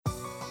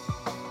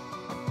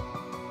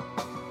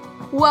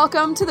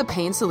Welcome to the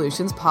Pain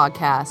Solutions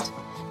Podcast.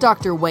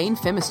 Dr. Wayne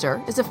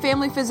Phimister is a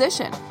family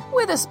physician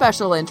with a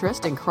special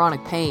interest in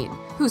chronic pain,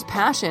 whose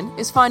passion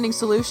is finding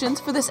solutions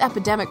for this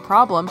epidemic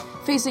problem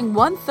facing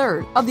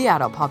 1/3 of the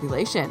adult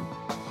population.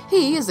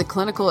 He is a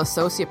clinical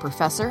associate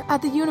professor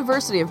at the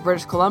University of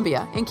British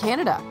Columbia in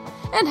Canada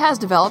and has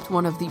developed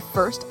one of the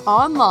first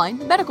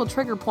online medical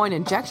trigger point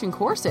injection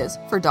courses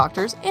for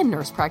doctors and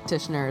nurse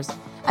practitioners,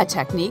 a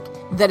technique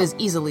that is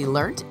easily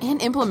learnt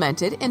and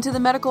implemented into the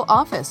medical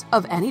office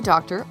of any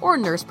doctor or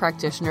nurse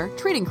practitioner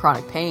treating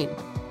chronic pain.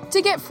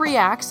 To get free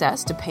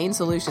access to Pain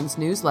Solutions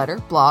newsletter,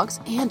 blogs,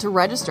 and to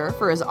register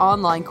for his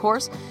online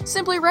course,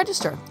 simply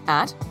register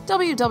at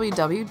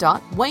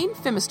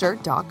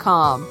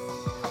www.waynephimister.com.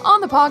 On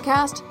the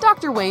podcast,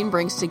 Dr. Wayne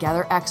brings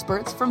together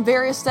experts from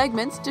various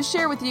segments to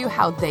share with you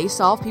how they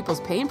solve people's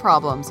pain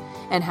problems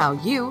and how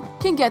you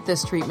can get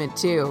this treatment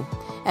too.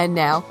 And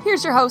now,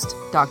 here's your host,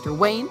 Dr.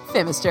 Wayne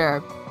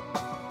Phimister.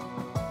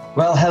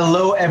 Well,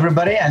 hello,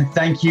 everybody, and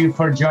thank you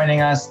for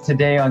joining us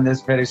today on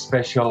this very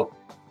special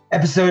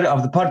episode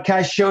of the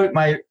podcast show.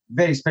 My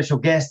very special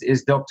guest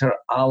is Dr.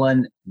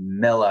 Alan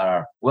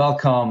Miller.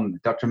 Welcome,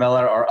 Dr.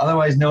 Miller, or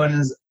otherwise known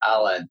as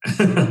Alan.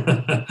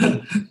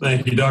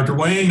 Thank you, Dr.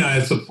 Wayne.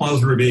 It's a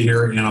pleasure to be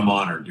here, and I'm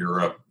honored.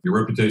 Your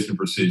reputation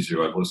precedes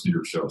you. I've listened to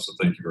your show, so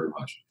thank you very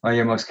much. Oh,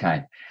 you're most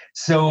kind.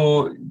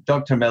 So,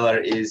 Dr. Miller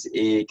is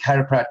a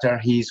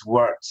chiropractor. He's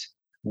worked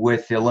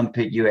with the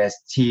Olympic US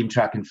team,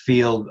 track and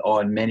field,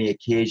 on many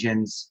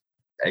occasions.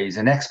 He's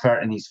an expert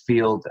in his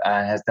field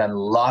and has done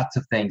lots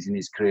of things in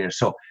his career.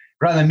 So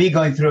rather than me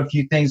going through a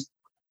few things,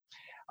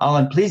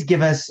 Alan, please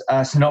give us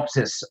a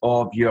synopsis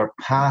of your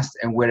past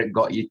and where it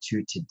got you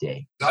to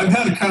today. I've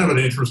had a kind of an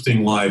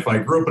interesting life. I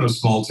grew up in a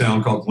small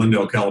town called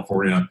Glendale,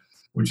 California,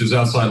 which is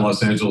outside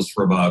Los Angeles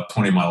for about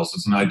 20 miles.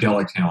 It's an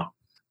idyllic town.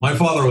 My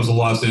father was a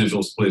Los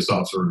Angeles police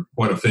officer,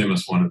 quite a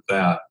famous one at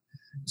that.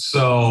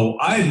 So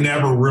I had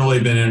never really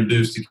been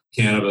introduced to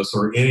cannabis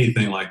or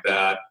anything like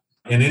that.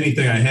 And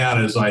anything I had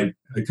is I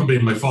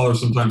accompanied my father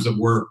sometimes at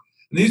work.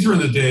 And these are in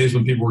the days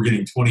when people were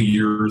getting 20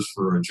 years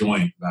for a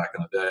joint back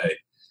in the day.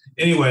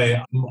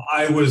 Anyway,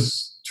 I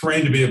was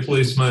trained to be a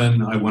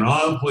policeman. I went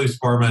on the police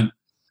department.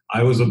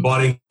 I was a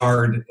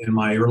bodyguard in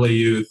my early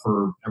youth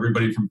for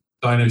everybody from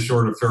Dinah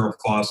Shore to Farrah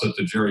Fawcett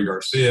to Jerry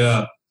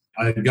Garcia.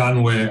 I had gotten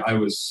away. I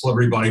was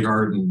celebrity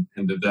bodyguard and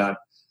did that.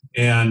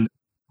 And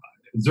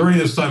during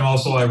this time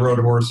also I rode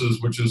horses,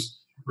 which is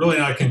really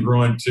not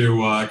congruent to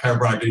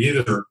chiropractic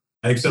either,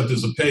 except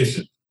as a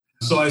patient.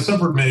 So I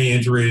suffered many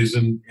injuries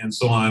and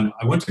so on.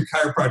 I went to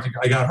chiropractic.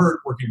 I got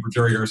hurt working for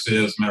Jerry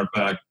Garcia, as a matter of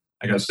fact.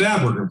 I got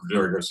stabbed working for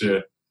Jerry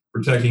Garcia,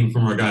 protecting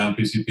from a guy on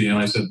PCP. And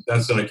I said,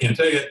 that's it, I can't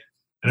take it.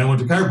 And I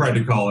went to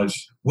chiropractic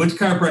college. Went to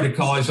chiropractic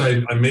college.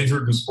 I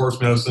majored in sports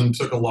medicine,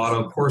 took a lot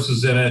of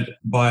courses in it.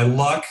 By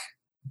luck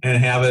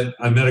and habit,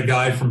 I met a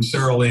guy from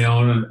Sierra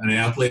Leone, an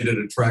athlete at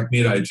a track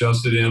meet. I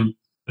adjusted him.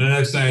 And the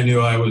next thing I knew,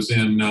 I was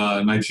in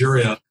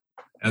Nigeria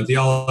at the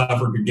All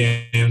Africa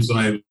Games, and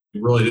I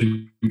really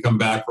didn't come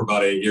back for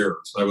about 8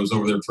 years. I was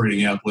over there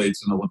training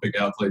athletes and Olympic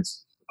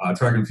athletes,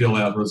 track and field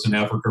athletes in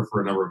Africa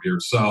for a number of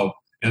years. So,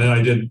 and then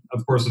I did,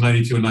 of course, the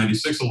 92 and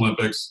 96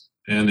 Olympics.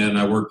 And then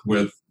I worked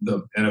with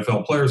the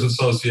NFL Players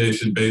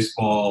Association,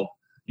 baseball,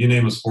 you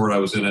name a sport, I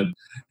was in it.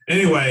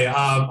 Anyway,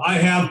 I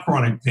have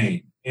chronic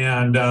pain.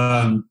 And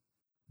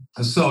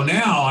so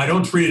now I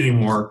don't treat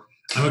anymore.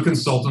 I'm a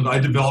consultant. I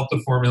developed a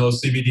formula,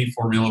 CBD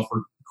formula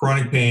for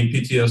chronic pain,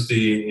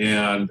 PTSD,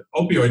 and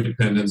opioid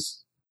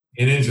dependence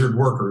in injured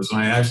workers.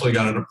 And I actually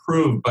got it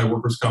approved by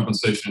workers'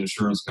 compensation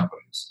insurance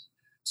companies.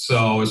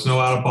 So it's no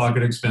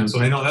out-of-pocket expense.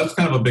 And I know that's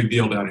kind of a big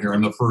deal down here.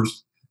 I'm the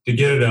first to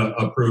get it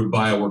approved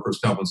by a workers'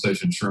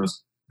 compensation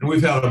insurance. And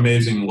we've had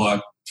amazing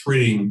luck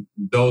treating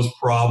those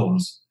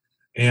problems.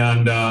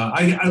 And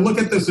I look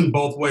at this in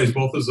both ways,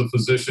 both as a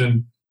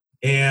physician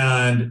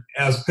and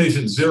as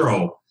patient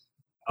zero.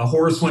 A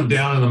horse went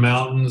down in the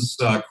mountains,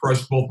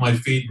 crushed both my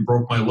feet and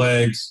broke my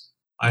legs.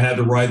 I had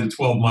to ride the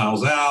 12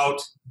 miles out.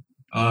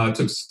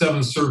 Took 7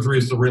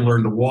 surgeries to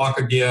relearn to walk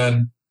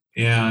again.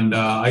 And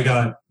I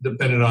got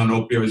dependent on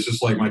opioids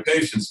just like my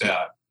patients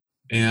had.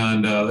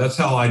 And that's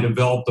how I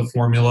developed the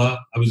formula.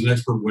 I was an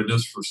expert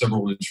witness for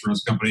several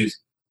insurance companies,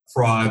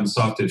 fraud and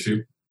soft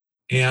tissue.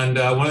 And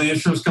one of the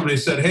insurance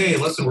companies said, hey,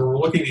 listen, we're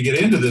looking to get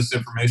into this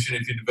information.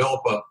 If you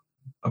develop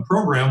a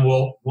program,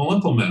 we'll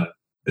implement it.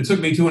 It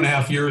took me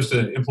 2.5 years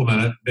to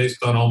implement it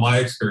based on all my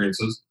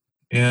experiences.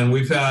 And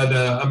we've had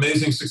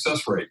amazing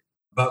success rate,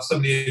 about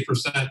 78%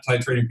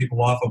 titrating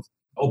people off of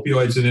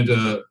opioids and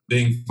into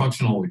being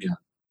functional again.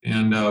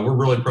 And we're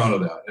really proud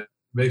of that. It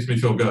makes me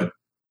feel good.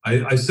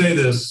 I say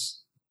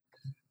this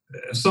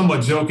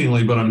somewhat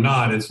jokingly, but I'm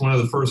not. It's one of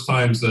the first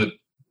times that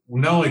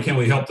not only can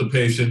we help the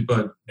patient,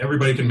 but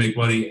everybody can make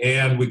money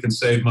and we can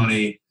save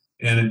money.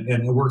 And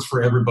it works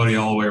for everybody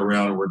all the way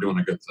around, and we're doing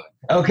a good thing.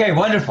 Okay,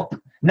 wonderful.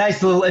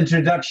 Nice little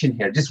introduction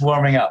here, just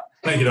warming up.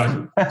 Thank you,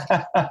 doctor.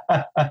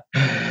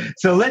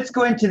 So let's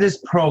go into this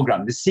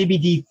program, the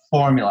CBD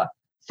formula.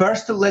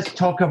 First, let's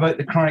talk about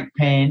the chronic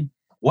pain.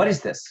 What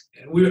is this?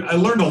 I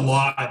learned a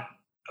lot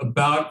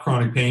about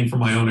chronic pain from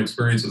my own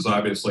experiences,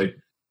 obviously.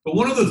 But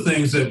one of the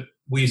things that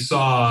we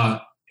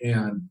saw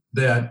and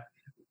that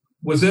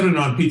was evident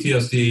on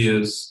PTSD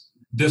is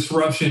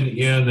disruption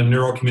in the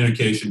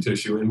neurocommunication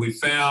tissue. And we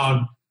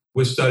found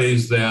with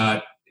studies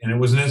that, and it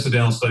was an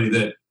incidental study,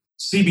 that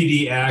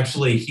CBD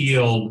actually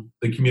healed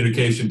the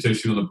communication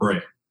tissue in the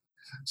brain.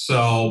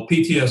 So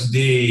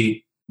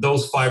PTSD,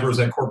 those fibers,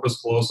 that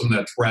corpus callosum,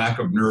 that track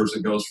of nerves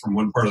that goes from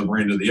one part of the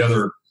brain to the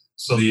other,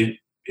 so the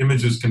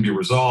images can be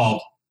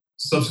resolved,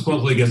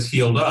 subsequently gets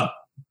healed up.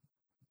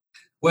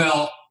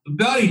 Well, the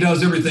body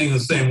does everything the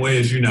same way,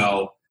 as you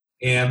know,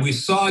 and we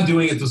saw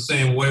doing it the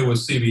same way with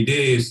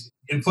CBDs.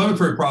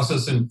 Inflammatory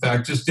process, in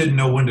fact, just didn't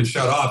know when to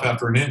shut off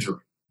after an injury.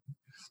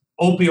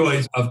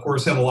 Opioids, of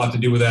course, had a lot to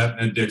do with that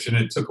in addiction.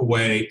 It took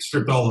away,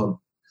 stripped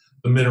all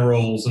the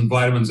minerals and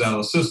vitamins out of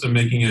the system,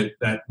 making it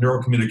that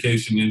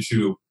neurocommunication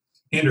issue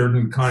hindered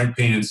and chronic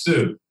pain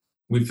ensued.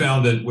 We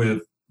found that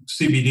with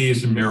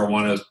CBDs and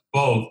marijuana,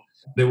 both,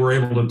 they were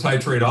able to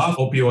titrate off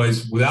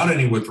opioids without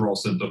any withdrawal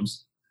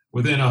symptoms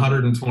within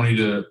 120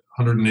 to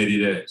 180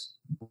 days,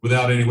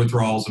 without any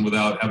withdrawals and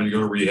without having to go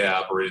to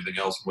rehab or anything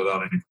else,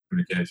 without any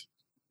communication.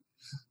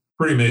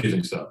 Pretty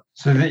amazing stuff.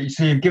 So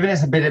you've given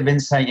us a bit of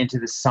insight into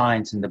the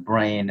science in the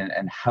brain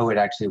and how it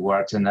actually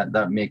works, and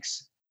that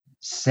makes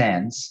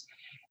sense.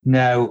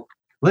 Now,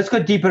 let's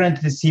go deeper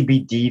into the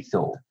CBD,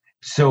 though.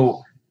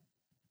 So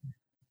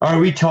are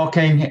we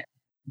talking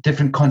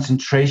different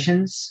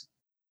concentrations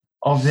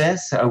of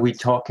this? Are we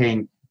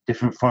talking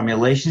different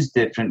formulations,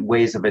 different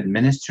ways of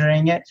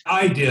administering it?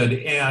 I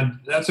did, and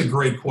that's a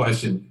great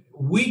question.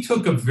 We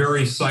took a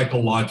very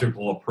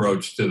psychological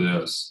approach to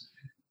this,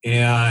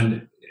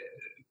 and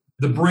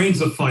the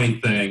brain's a funny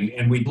thing,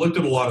 and we looked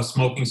at a lot of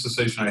smoking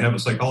cessation. I have a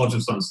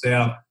psychologist on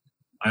staff.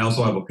 I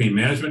also have a pain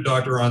management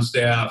doctor on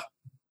staff,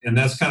 and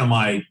that's kind of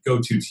my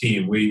go-to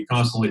team. We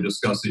constantly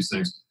discuss these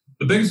things.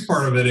 The biggest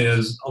part of it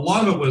is, a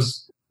lot of it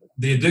was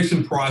the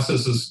addiction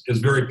process is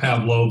very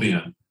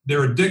Pavlovian.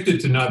 They're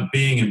addicted to not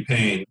being in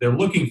pain. They're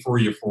looking for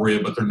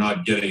euphoria, but they're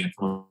not getting it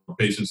from a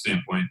patient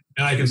standpoint.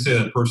 And I can say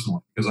that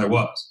personally, because I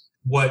was.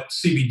 What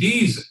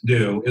CBDs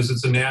do is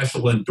it's a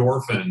natural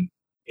endorphin,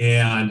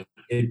 and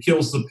it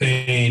kills the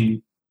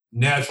pain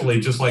naturally,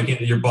 just like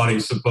your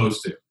body's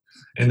supposed to.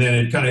 And then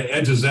it kind of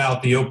edges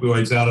out the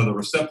opioids out of the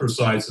receptor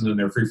sites, and then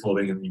they're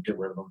free-floating, and you get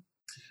rid of them.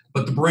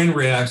 But the brain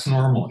reacts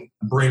normally.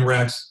 The brain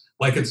reacts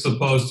like it's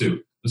supposed to.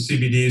 The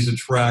CBDs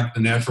attract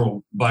the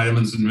natural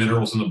vitamins and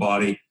minerals in the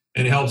body,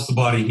 and it helps the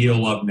body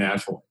heal up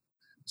naturally.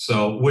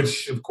 So,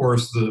 which, of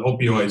course, the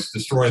opioids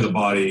destroy the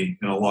body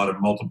in a lot of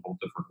multiple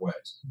different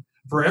ways.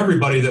 For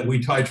everybody that we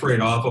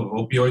titrate off of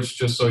opioids,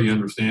 just so you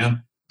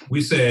understand,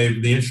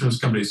 the insurance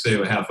companies save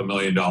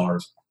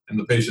 $500,000, and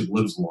the patient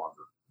lives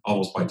longer,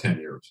 almost by 10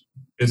 years.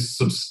 It's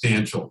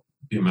substantial,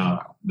 the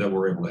amount that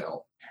we're able to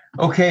help.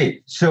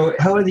 Okay, so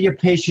how are your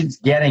patients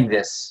getting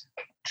this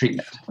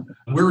treatment?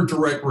 We're a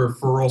direct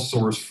referral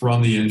source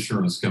from the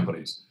insurance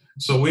companies.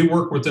 So we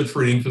work with the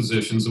treating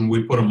physicians, and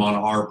we put them on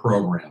our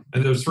program.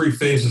 And there's 3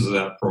 phases of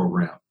that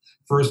program.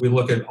 First, we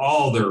look at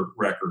all their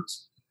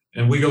records,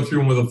 and we go through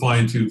them with a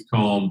fine-tooth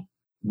comb.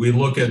 We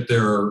look at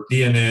their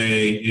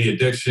DNA, any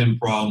addiction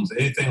problems,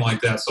 anything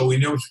like that, so we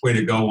know which way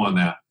to go on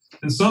that.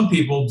 And some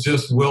people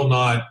just will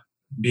not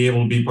be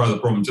able to be part of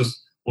the program,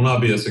 just will not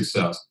be a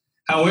success.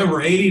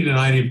 However, 80 to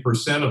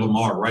 90% of them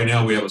are. Right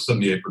now, we have a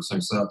 78%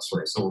 success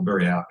rate, so we're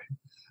very happy.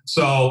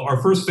 So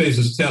our first phase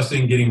is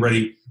testing, getting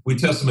ready. We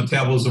test the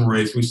metabolism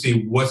rates. We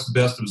see what's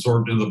best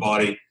absorbed into the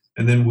body,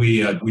 and then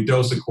we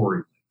dose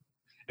accordingly.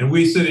 And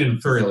we sit in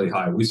fairly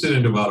high. We sit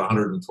into about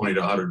 120 to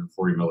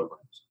 140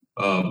 milligrams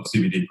of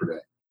CBD per day.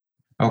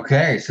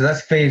 Okay, so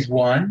that's phase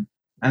 1.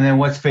 And then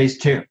what's phase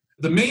 2?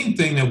 The main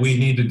thing that we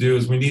need to do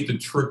is we need to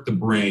trick the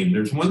brain.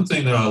 There's one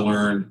thing that I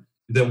learned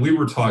that we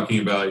were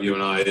talking about, you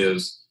and I,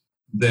 is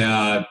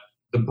that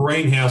the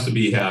brain has to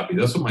be happy.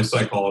 That's what my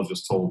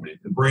psychologist told me.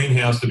 The brain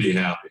has to be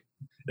happy.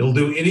 It'll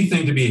do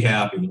anything to be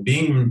happy.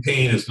 Being in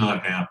pain is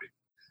not happy.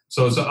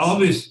 So it's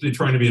obviously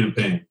trying to be in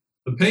pain.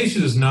 The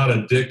patient is not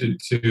addicted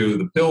to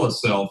the pill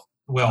itself.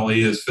 Well,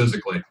 he is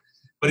physically,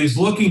 but he's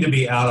looking to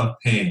be out of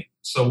pain.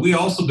 So we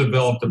also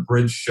developed a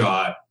bridge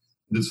shot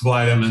that's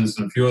vitamins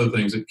and a few other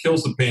things. It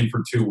kills the pain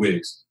for 2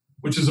 weeks,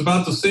 which is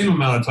about the same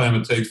amount of time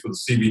it takes for the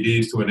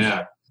CBDs to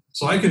enact.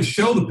 So I can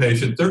show the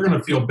patient they're going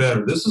to feel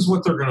better. This is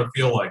what they're going to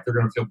feel like. They're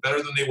going to feel better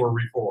than they were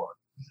before.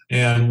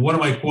 And one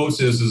of my quotes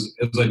is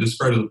as I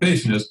describe to the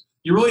patient, is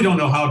you really don't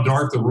know how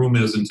dark the room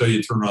is until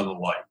you turn on the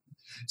light.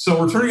 So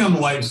we're turning on the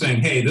light and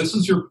saying, hey, this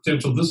is your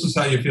potential. This is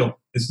how you feel.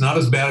 It's not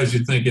as bad as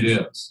you think it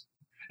is.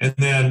 And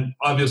then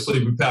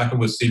obviously we pack them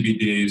with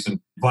CBDs and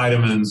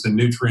vitamins and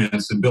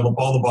nutrients and build up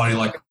all the body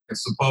like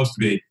it's supposed to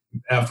be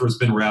after it's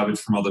been ravaged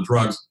from other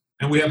drugs.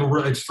 And we have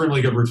an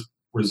extremely good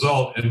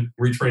result in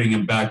retraining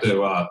them back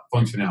to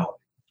functionality.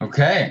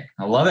 Okay,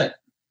 I love it.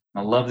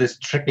 I love this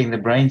tricking the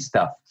brain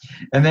stuff.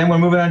 And then we're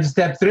moving on to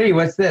step 3.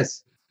 What's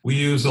this? We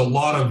use a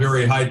lot of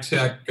very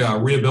high-tech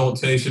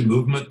rehabilitation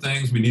movement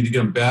things. We need to get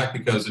them back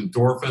because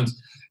endorphins,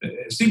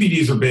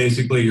 CBDs are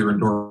basically your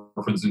endorphin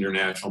endorphins and your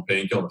natural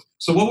painkillers.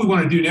 So what we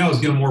want to do now is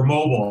get them more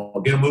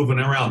mobile, get them moving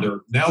around.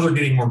 They're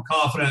getting more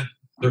confident.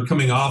 They're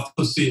coming off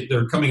the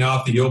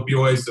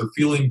opioids. They're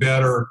feeling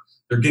better.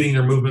 They're getting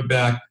their movement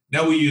back.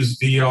 Now we use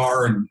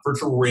VR and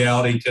virtual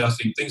reality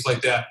testing, things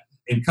like that,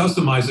 and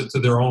customize it to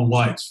their own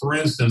likes. For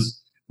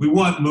instance, we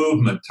want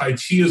movement. Tai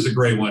Chi is a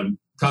great one.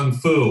 Kung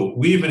Fu.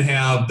 We even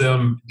have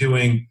them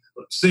doing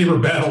saber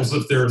battles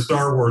if they're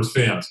Star Wars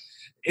fans.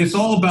 It's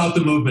all about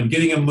the movement,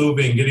 getting them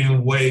moving, getting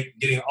them weight,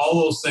 getting all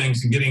those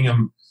things and getting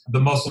them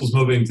the muscles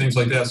moving, things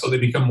like that, so they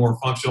become more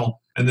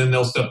functional, and then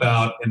they'll step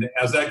out. And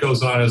as that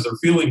goes on, as they're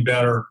feeling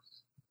better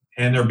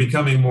and they're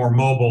becoming more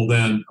mobile,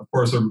 then, of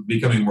course, they're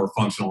becoming more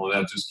functional, and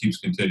that just keeps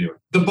continuing.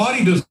 The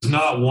body does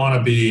not want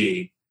to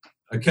be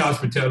a couch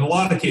potato. In a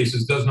lot of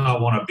cases, does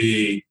not want to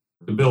be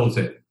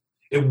debilitated.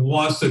 It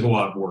wants to go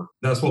out and work.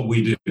 That's what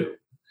we do.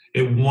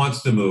 It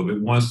wants to move.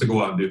 It wants to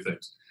go out and do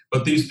things.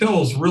 But these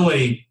pills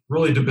really,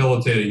 really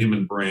debilitate a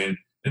human brain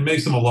and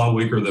makes them a lot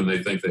weaker than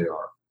they think they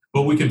are.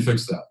 But we can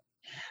fix that.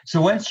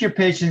 So once your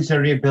patients are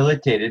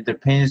rehabilitated, their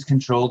pain is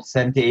controlled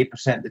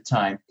 78% of the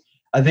time.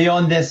 Are they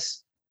on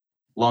this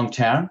long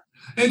term?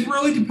 It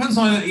really depends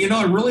on, it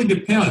really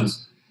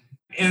depends.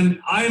 And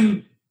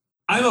I'm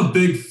a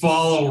big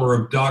follower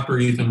of Dr.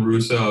 Ethan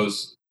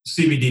Russo's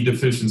CBD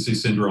deficiency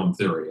syndrome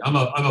theory. I'm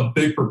a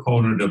big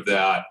proponent of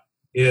that.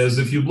 Is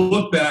if you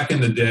look back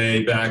in the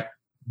day, back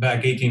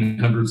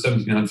 1800s,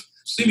 1700s,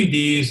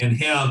 CBDs and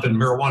hemp and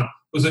marijuana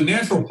was a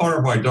natural part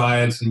of our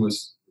diets and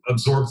was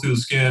absorbed through the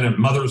skin and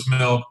mother's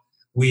milk.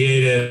 We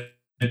ate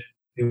it.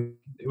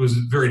 It was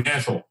very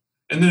natural.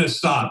 And then it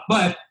stopped.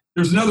 But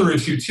there's another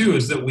issue too,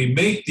 is that we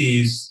make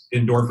these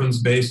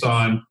endorphins based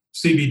on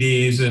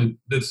CBDs, and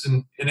that's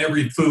in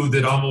every food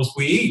that almost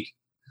we eat.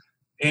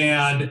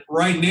 And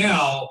right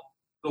now,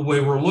 the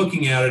way we're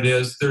looking at it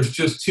is there's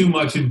just too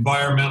much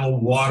environmental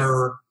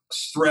water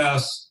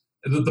stress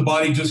that the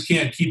body just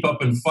can't keep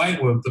up and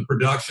fight with the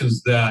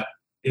productions that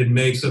it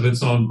makes of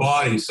its own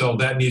body. So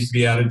that needs to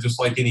be added just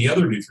like any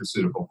other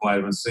nutraceutical,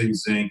 vitamin C,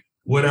 zinc,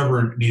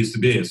 whatever it needs to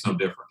be. It's no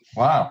different.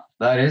 Wow,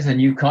 that is a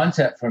new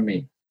concept for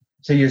me.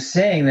 So you're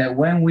saying that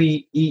when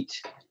we eat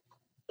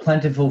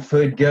plentiful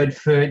food, good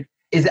food,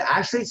 is it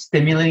actually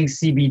stimulating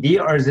CBD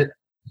or is it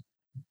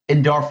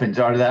endorphins?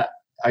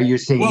 Are you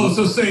saying? Well, it's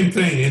the same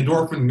thing.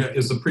 Endorphin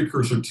is a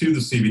precursor to the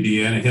CBD.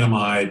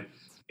 Antihistamide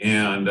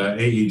and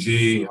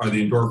AEG are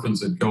the endorphins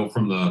that go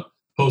from the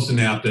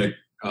postsynaptic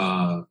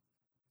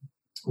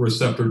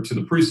receptor to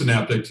the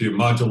presynaptic to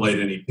modulate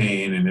any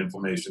pain and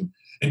inflammation,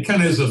 and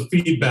kind of is a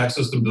feedback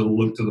system to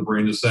look to the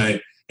brain to say,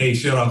 hey,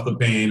 shut off the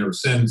pain or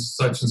send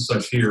such and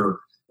such here.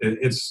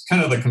 It's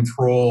kind of the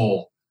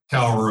control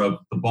tower of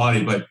the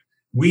body. But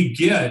we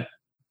get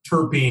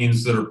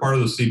terpenes that are part of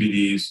the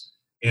CBDs,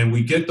 and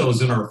we get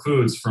those in our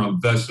foods from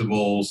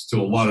vegetables to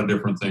a lot of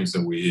different things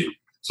that we eat.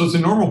 So it's a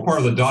normal part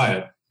of the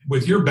diet.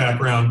 With your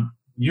background,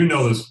 you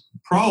know this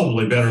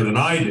probably better than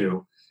I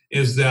do,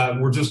 is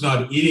that we're just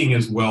not eating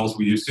as well as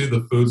we used to.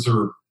 The foods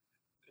are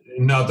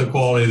not the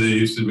quality they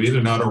used to be.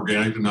 They're not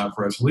organic, they're not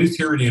fresh. At least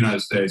here in the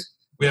United States,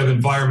 we have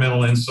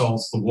environmental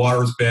insults. The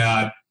water's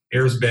bad,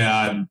 air's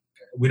bad.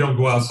 We don't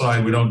go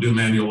outside. We don't do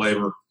manual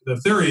labor. The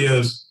theory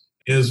is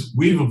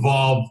we've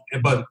evolved,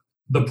 but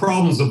the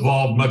problem's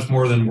evolved much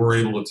more than we're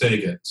able to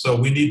take it. So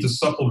we need to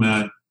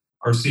supplement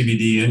our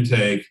CBD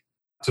intake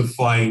to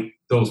fight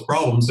those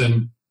problems.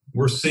 And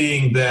we're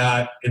seeing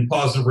that in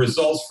positive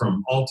results,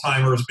 from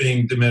Alzheimer's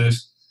being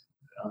diminished,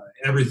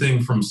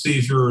 everything from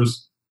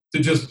seizures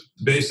to just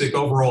basic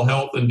overall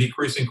health and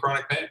decreasing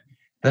chronic pain.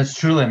 That's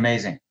truly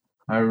amazing.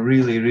 I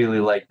really, really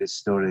like this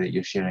story that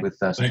you're sharing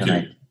with us Thank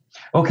tonight. you.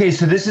 Okay,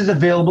 so this is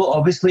available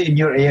obviously in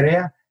your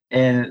area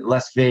in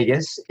Las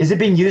Vegas. Is it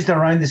being used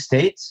around the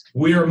States?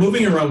 We are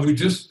moving around. We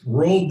just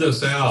rolled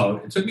this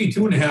out. It took me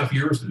 2.5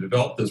 years to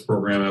develop this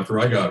program after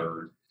I got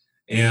hurt.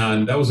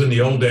 And that was in the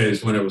old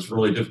days when it was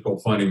really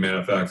difficult finding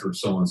manufacturers,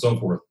 so on and so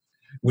forth.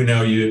 We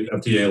now use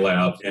FDA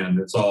labs, and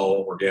it's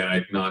all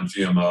organic,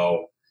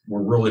 non-GMO.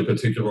 We're really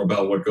particular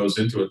about what goes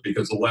into it,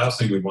 because the last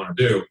thing we want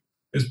to do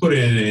is put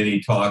in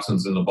any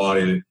toxins in the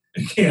body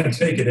that can't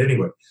take it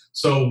anyway.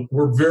 So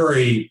we're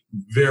very,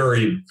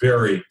 very,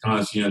 very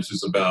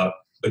conscientious about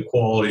the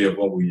quality of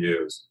what we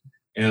use.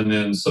 And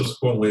then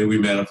subsequently we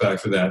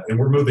manufacture that. And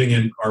we're moving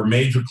in. Our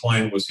major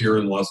client was here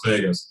in Las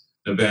Vegas,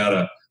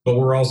 Nevada, but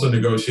we're also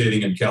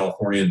negotiating in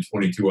California and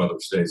 22 other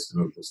states to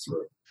move this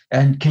through.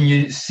 And can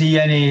you see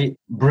any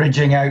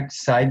bridging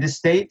outside the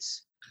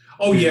States?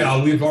 Oh yeah,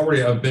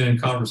 I've been in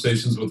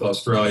conversations with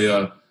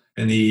Australia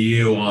and the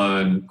EU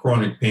on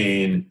chronic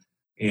pain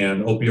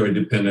and opioid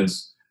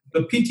dependence.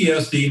 The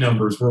PTSD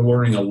numbers we're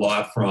learning a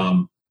lot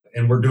from,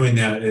 and we're doing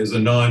that as a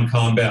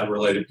non-combat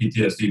related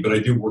PTSD, but I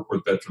do work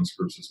with veterans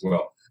groups as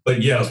well.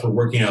 But yes, we're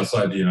working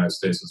outside the United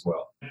States as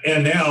well.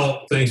 And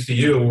now, thanks to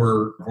you,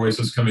 we're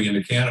voices coming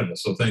into Canada.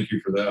 So thank you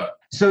for that.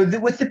 So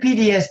with the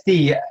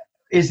PTSD,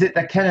 is it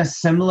a kind of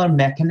similar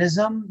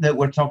mechanism that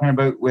we're talking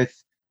about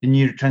with the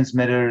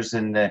neurotransmitters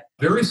and the...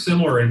 Very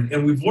similar.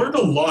 And we've learned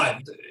a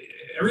lot.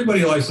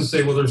 Everybody likes to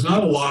say, well, there's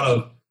not a lot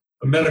of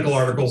medical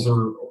articles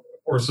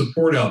or or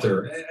support out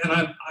there.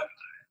 And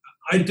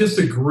I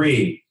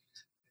disagree.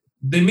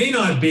 They may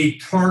not be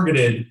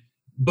targeted,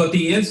 but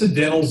the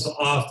incidentals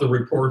off the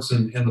reports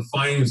and the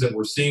findings that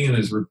we're seeing in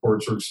these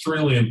reports are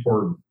extremely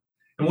important.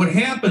 And what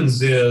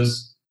happens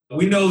is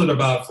we know that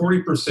about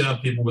 40%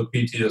 of people with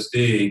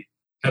PTSD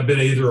have been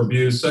either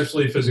abused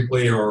sexually,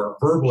 physically, or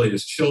verbally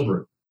as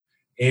children.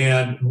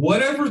 And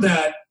whatever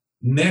that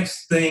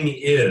next thing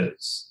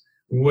is,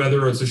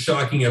 whether it's a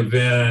shocking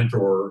event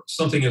or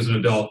something as an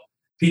adult,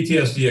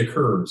 PTSD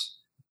occurs.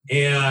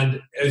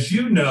 And as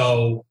you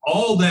know,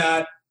 all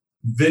that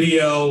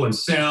video and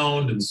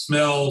sound and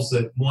smells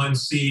that one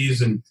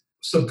sees and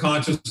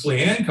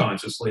subconsciously and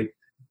consciously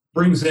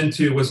brings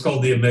into what's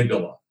called the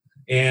amygdala.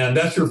 And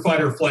that's your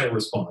fight or flight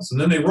response. And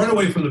then they run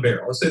away from the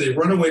bear. Let's say they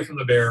run away from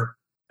the bear.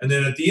 And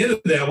then at the end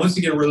of that, once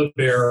you get rid of the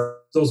bear,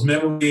 those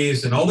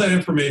memories and all that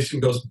information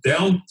goes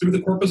down through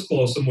the corpus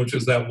callosum, which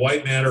is that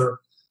white matter,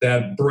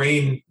 that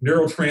brain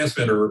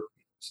neurotransmitter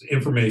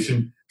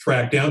information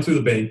tracked down through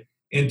the brain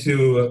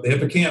into the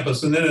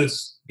hippocampus. And then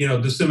it's,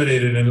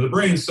 disseminated into the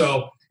brain.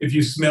 So if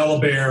you smell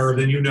a bear,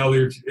 then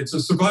it's a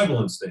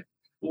survival instinct.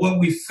 What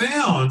we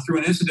found through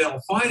an incidental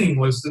finding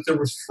was that there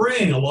was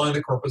fraying along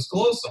the corpus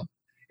callosum.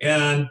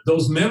 And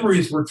those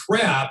memories were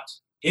trapped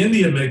in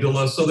the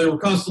amygdala, so they were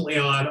constantly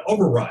on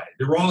override.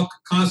 They were all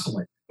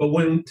constantly. But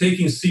when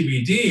taking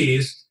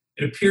CBDs,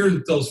 it appeared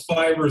that those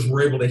fibers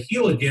were able to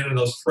heal again and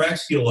those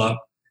tracks heal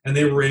up, and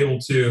they were able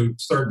to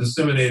start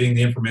disseminating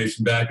the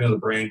information back into the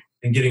brain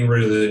and getting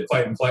rid of the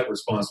fight and flight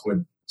response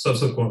would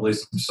subsequently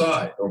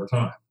subside over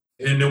time.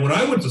 And then when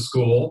I went to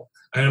school,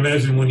 I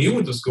imagine when you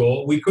went to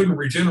school, we couldn't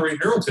regenerate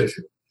neural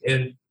tissue.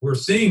 And we're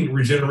seeing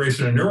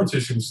regeneration of neural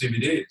tissue with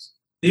CBDs.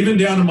 Even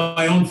down to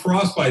my own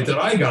frostbite that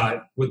I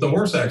got with the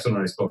horse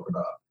accident I spoke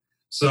about.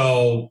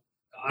 So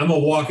I'm a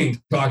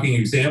walking, talking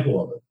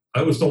example of it.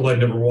 I was told I'd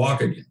never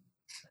walk again.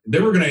 They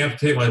were going to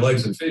amputate my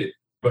legs and feet.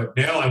 But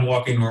now I'm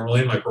walking normally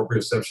and my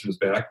proprioception is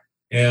back.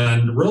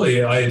 And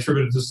really, I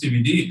attribute it to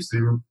CBDs.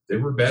 They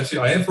were bad shit.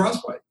 I had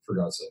frostbite, for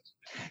God's sake.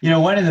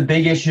 One of the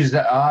big issues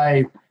that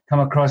I come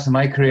across in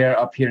my career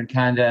up here in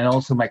Canada and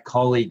also my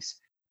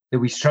colleagues that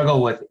we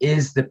struggle with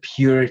is the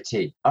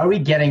purity. Are we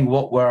getting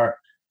what we're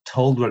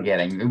told we're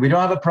getting? We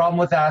don't have a problem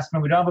with asthma.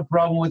 We don't have a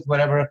problem with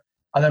whatever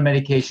other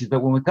medications.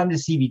 But when we come to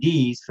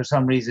CBDs, for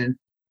some reason,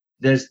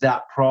 there's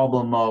that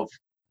problem of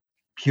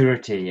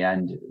purity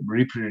and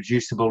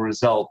reproducible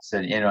results.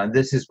 And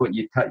this is what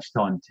you touched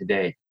on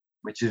today,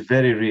 which is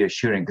very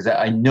reassuring because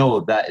I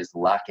know that is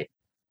lacking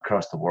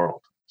across the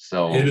world.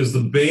 So it is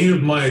the bane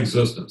of my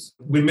existence.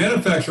 We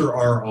manufacture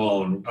our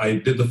own. I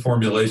did the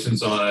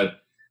formulations on it.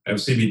 I have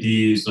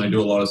CBDs and I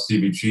do a lot of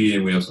CBG,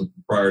 and we have some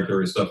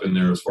proprietary stuff in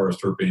there as far as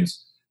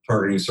terpenes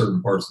targeting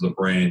certain parts of the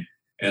brain.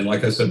 And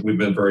like I said, we've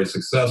been very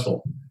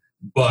successful.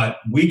 But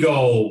we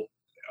go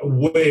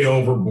way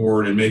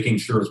overboard in making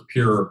sure it's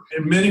pure.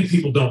 And many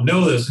people don't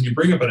know this, and you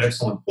bring up an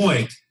excellent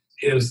point,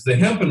 is the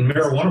hemp and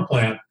marijuana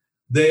plant,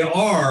 they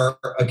are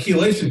a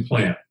chelation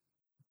plant.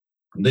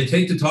 They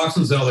take the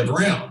toxins out of the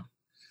ground.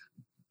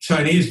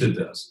 Chinese did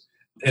this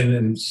and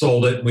then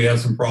sold it. We had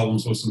some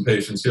problems with some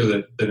patients here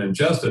that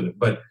ingested it.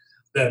 But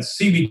that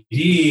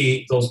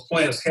CBD, those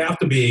plants have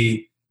to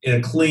be in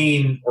a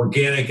clean,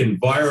 organic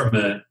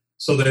environment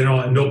so they don't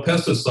have no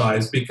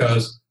pesticides,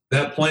 because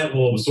that plant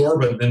will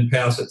absorb it and then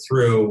pass it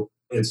through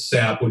its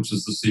sap, which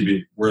is the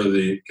CBD, where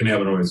the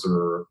cannabinoids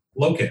are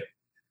located.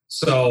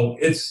 So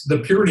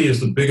the purity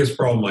is the biggest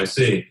problem I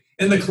see.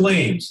 And the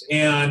claims.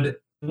 And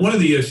one of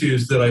the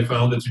issues that I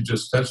found that you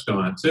just touched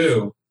on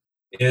too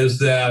is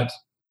that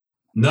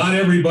not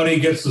everybody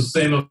gets the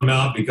same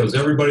amount because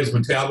everybody's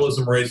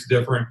metabolism rate's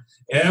different.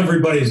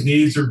 Everybody's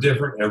needs are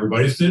different.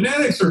 Everybody's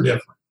genetics are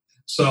different.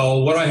 So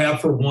what I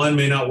have for one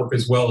may not work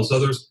as well as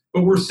others,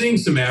 but we're seeing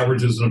some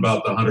averages in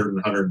about the 100 and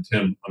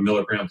 110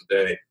 milligrams a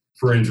day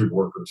for injured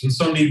workers. And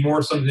some need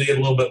more, some need a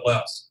little bit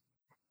less.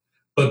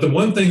 But the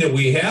one thing that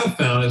we have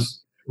found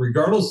is,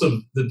 regardless of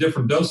the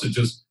different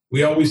dosages,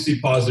 we always see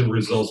positive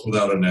results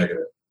without a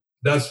negative.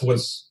 That's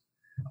what's,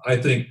 I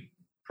think,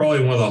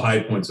 probably one of the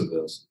high points of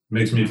this.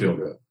 Makes me feel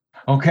good.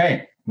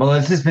 Okay. Well,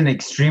 this has been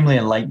extremely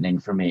enlightening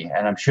for me,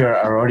 and I'm sure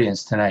our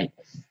audience tonight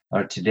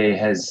or today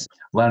has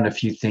learned a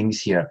few things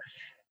here.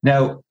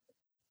 Now,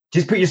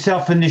 just put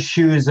yourself in the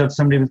shoes of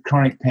somebody with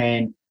chronic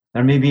pain.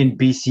 They're maybe in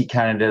BC,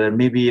 Canada. They're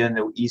maybe on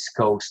the East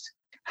Coast.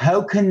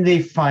 How can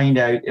they find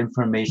out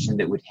information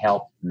that would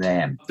help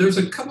them? There's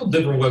a couple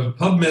different webs.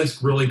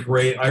 PubMed's really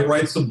great. I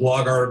write some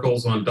blog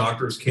articles on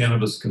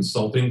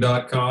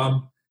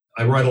doctorscannabisconsulting.com.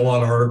 I write a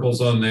lot of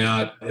articles on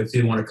that. If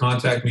they want to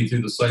contact me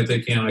through the site, they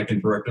can. I can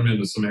direct them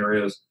into some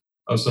areas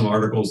of some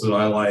articles that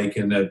I like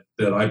and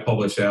that I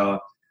publish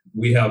out.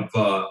 We have,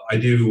 I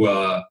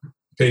do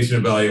patient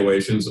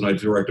evaluations and I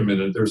direct them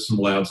into, there's some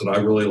labs that I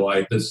really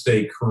like that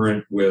stay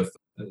current with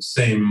the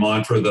same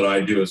mantra that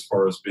I do as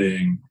far as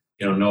being,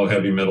 no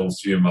heavy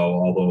metals, GMO,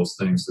 all those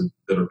things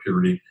that are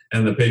purity,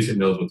 and the patient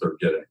knows what they're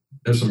getting.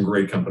 There's some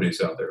great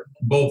companies out there,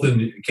 both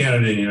in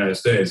Canada and the United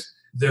States.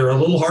 They're a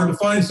little hard to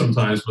find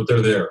sometimes, but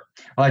they're there.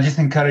 Well, I just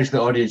encourage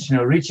the audience,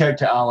 reach out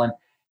to Alan.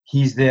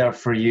 he's there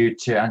for you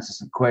to answer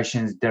some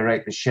questions,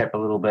 direct the ship a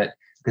little bit,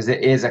 because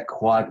it is a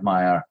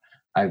quagmire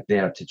out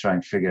there to try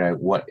and figure out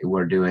what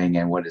we're doing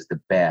and what is the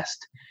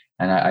best.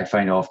 And I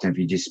find often if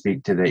you just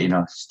speak to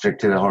the, strict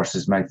to the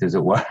horse's mouth, as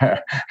it were,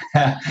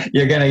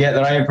 you're going to get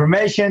the right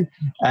information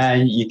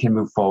and you can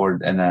move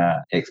forward in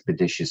an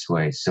expeditious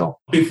way. So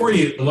before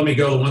you let me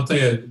go,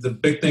 the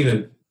big thing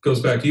that goes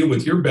back to you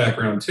with your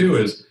background too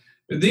is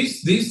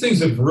these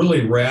things have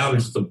really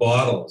ravaged the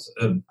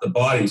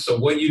body. So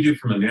what you do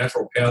from a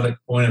naturopathic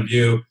point of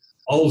view,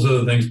 all those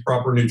other things,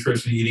 proper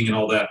nutrition, eating and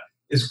all that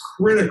is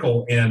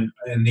critical in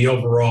the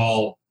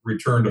overall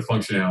return to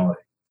functionality.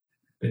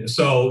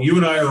 So you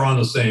and I are on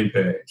the same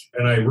page,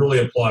 and I really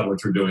applaud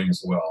what you're doing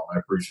as well. I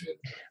appreciate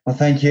it. Well,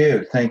 thank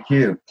you. Thank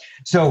you.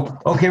 So,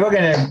 okay, we're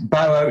going to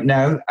bow out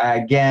now.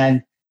 Again,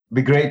 it'd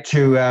be great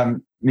to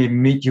maybe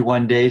meet you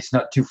one day. It's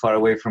not too far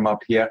away from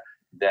up here.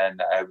 Then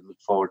I would look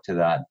forward to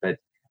that. But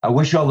I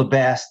wish you all the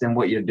best in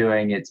what you're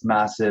doing. It's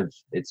massive.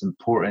 It's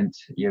important.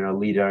 You're a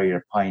leader. You're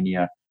a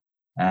pioneer.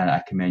 And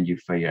I commend you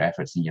for your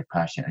efforts and your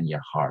passion and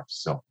your heart.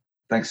 So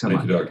thanks so much.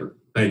 Thank you, Doctor.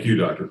 Thank you,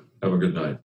 Doctor. Have a good night.